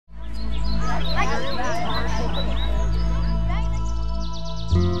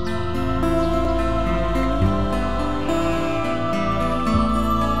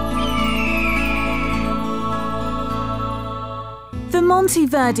Monte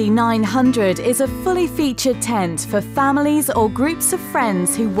Verde 900 is a fully featured tent for families or groups of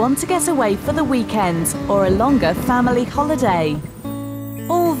friends who want to get away for the weekend or a longer family holiday.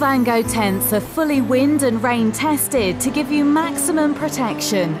 All Vango tents are fully wind and rain tested to give you maximum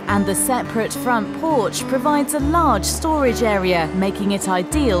protection, and the separate front porch provides a large storage area, making it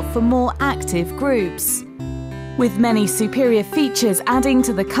ideal for more active groups. With many superior features adding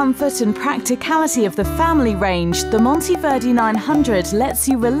to the comfort and practicality of the family range, the Monte Verde 900 lets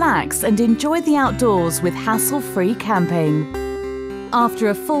you relax and enjoy the outdoors with hassle-free camping. After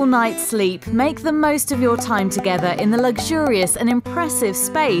a full night's sleep, make the most of your time together in the luxurious and impressive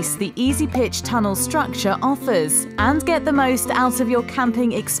space the Easy Pitch tunnel structure offers, and get the most out of your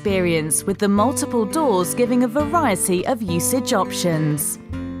camping experience with the multiple doors giving a variety of usage options.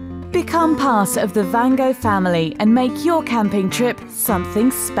 Become part of the Vango family and make your camping trip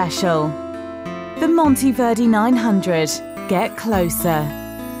something special. The Monte Verde 900. Get closer.